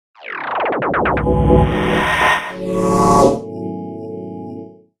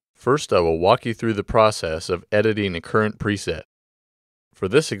First, I will walk you through the process of editing a current preset. For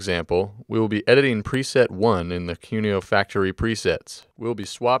this example, we will be editing preset 1 in the Cuneo factory presets. We will be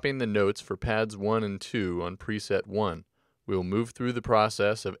swapping the notes for pads 1 and 2 on preset 1. We will move through the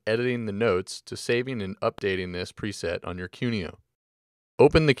process of editing the notes to saving and updating this preset on your Cuneo.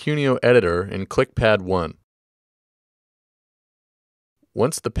 Open the Cuneo editor and click pad 1.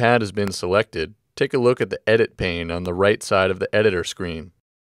 Once the pad has been selected, take a look at the edit pane on the right side of the editor screen.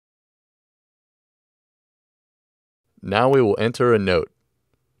 Now we will enter a note.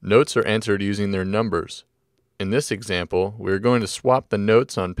 Notes are entered using their numbers. In this example, we are going to swap the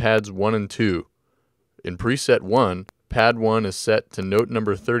notes on pads 1 and 2. In preset 1, pad 1 is set to note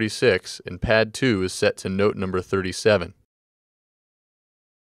number 36 and pad 2 is set to note number 37.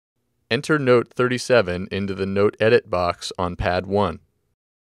 Enter note 37 into the note edit box on pad 1.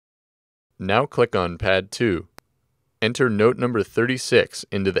 Now click on pad 2. Enter note number 36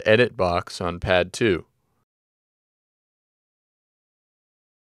 into the edit box on pad 2.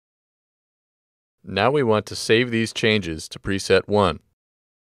 Now we want to save these changes to preset 1.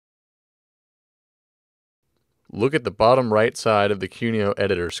 Look at the bottom right side of the Cuneo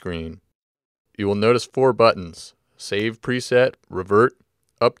editor screen. You will notice 4 buttons: Save Preset, Revert,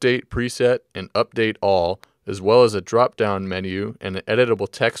 Update Preset, and Update All, as well as a drop-down menu and an editable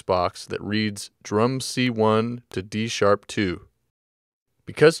text box that reads Drum C1 to D#2.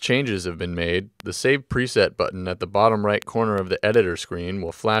 Because changes have been made, the Save Preset button at the bottom right corner of the editor screen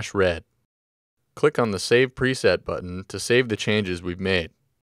will flash red. Click on the Save Preset button to save the changes we've made.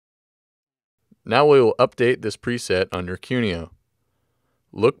 Now we will update this preset on your Cuneo.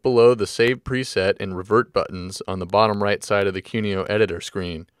 Look below the Save Preset and Revert buttons on the bottom right side of the Cuneo editor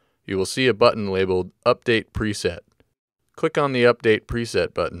screen. You will see a button labeled Update Preset. Click on the Update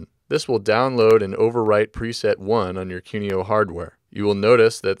Preset button. This will download and overwrite preset 1 on your Cuneo hardware. You will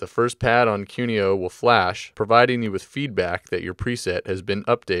notice that the first pad on Cuneo will flash, providing you with feedback that your preset has been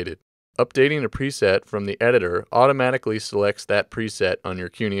updated. Updating a preset from the editor automatically selects that preset on your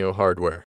Cuneo hardware.